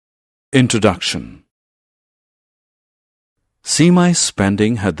Introduction. Seema is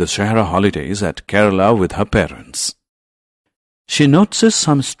spending her Dussehra holidays at Kerala with her parents. She notices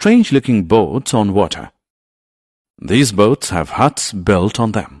some strange-looking boats on water. These boats have huts built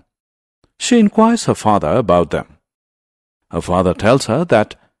on them. She inquires her father about them. Her father tells her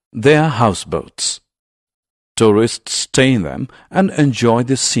that they are houseboats. Tourists stay in them and enjoy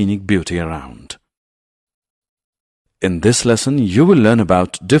the scenic beauty around. In this lesson, you will learn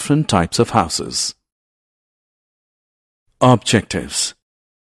about different types of houses. Objectives.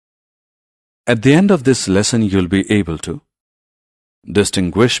 At the end of this lesson, you'll be able to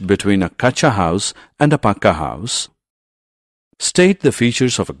distinguish between a Kacha house and a Pucca house, state the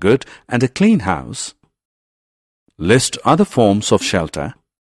features of a good and a clean house, list other forms of shelter,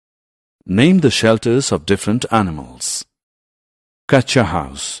 name the shelters of different animals. Kacha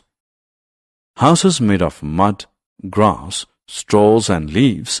house. Houses made of mud, grass, straws and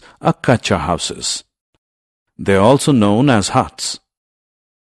leaves are Kacha houses. They are also known as huts.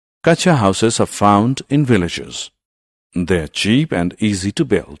 Kacha houses are found in villages. They are cheap and easy to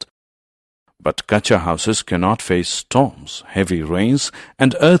build. But Kacha houses cannot face storms, heavy rains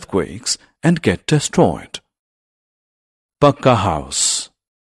and earthquakes and get destroyed. Pucca house.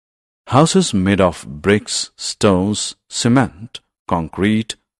 Houses made of bricks, stones, cement,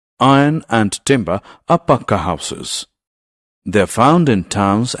 concrete, iron and timber are Pucca houses. They are found in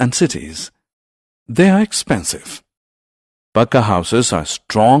towns and cities. They are expensive. Pucca houses are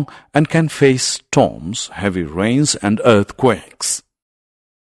strong and can face storms, heavy rains and earthquakes.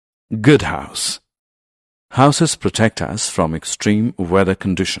 Good house. Houses protect us from extreme weather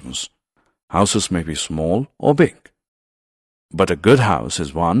conditions. Houses may be small or big. But a good house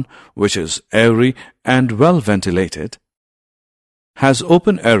is one which is airy and well ventilated, has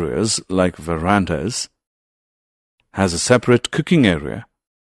open areas like verandas, has a separate cooking area,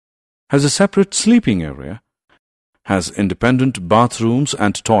 has a separate sleeping area, has independent bathrooms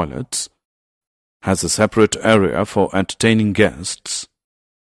and toilets, has a separate area for entertaining guests.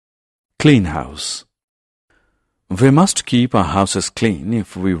 Clean house. We must keep our houses clean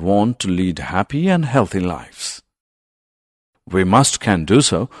if we want to lead happy and healthy lives. We can do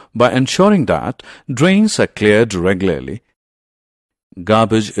so by ensuring that drains are cleared regularly,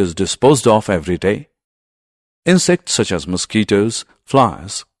 garbage is disposed of every day, insects such as mosquitoes,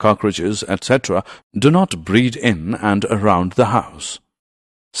 flies, cockroaches, etc. do not breed in and around the house.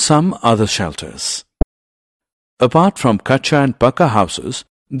 Some other shelters. Apart from Kacha and Pucca houses,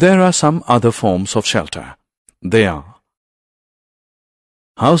 there are some other forms of shelter. They are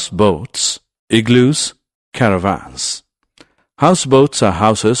houseboats, igloos, caravans. Houseboats are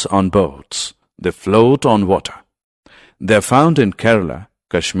houses on boats. They float on water. They are found in Kerala,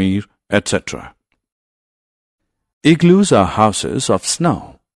 Kashmir, etc. Igloos are houses of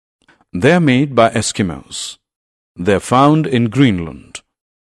snow. They are made by Eskimos. They are found in Greenland.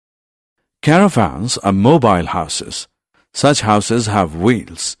 Caravans are mobile houses. Such houses have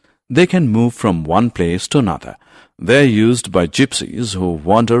wheels. They can move from one place to another. They are used by gypsies who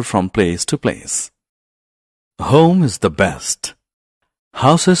wander from place to place. Home is the best.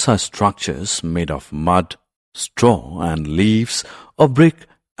 Houses are structures made of mud, straw and leaves or brick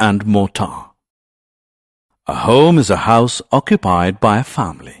and mortar. A home is a house occupied by a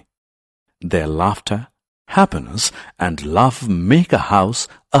family. Their laughter, happiness and love make a house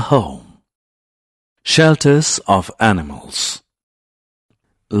a home. Shelters of animals.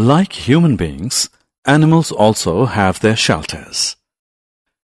 Like human beings, animals also have their shelters.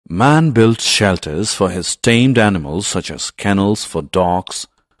 Man built shelters for his tamed animals such as kennels for dogs,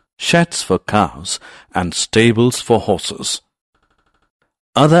 sheds for cows, and stables for horses.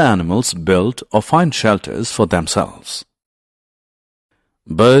 Other animals build or find shelters for themselves.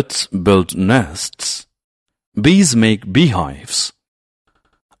 Birds build nests. Bees make beehives.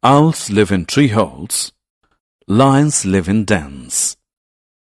 Owls live in tree holes. Lions live in dens.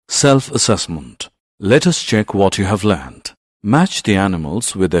 Self-assessment. Let us check what you have learned. Match the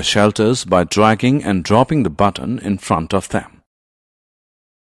animals with their shelters by dragging and dropping the button in front of them.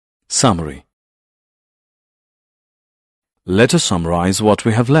 Summary. Let us summarize what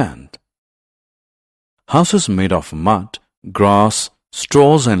we have learned. Houses made of mud, grass,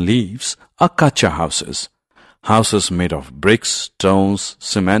 straws and leaves are Kacha houses. Houses made of bricks, stones,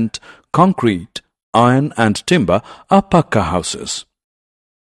 cement, concrete, iron and timber are Pucca houses.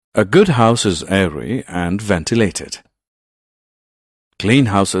 A good house is airy and ventilated. Clean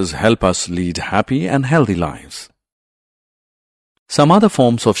houses help us lead happy and healthy lives. Some other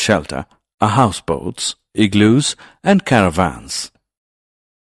forms of shelter are houseboats, igloos, and caravans.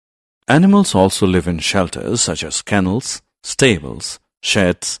 Animals also live in shelters such as kennels, stables,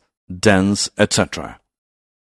 sheds, dense, etc.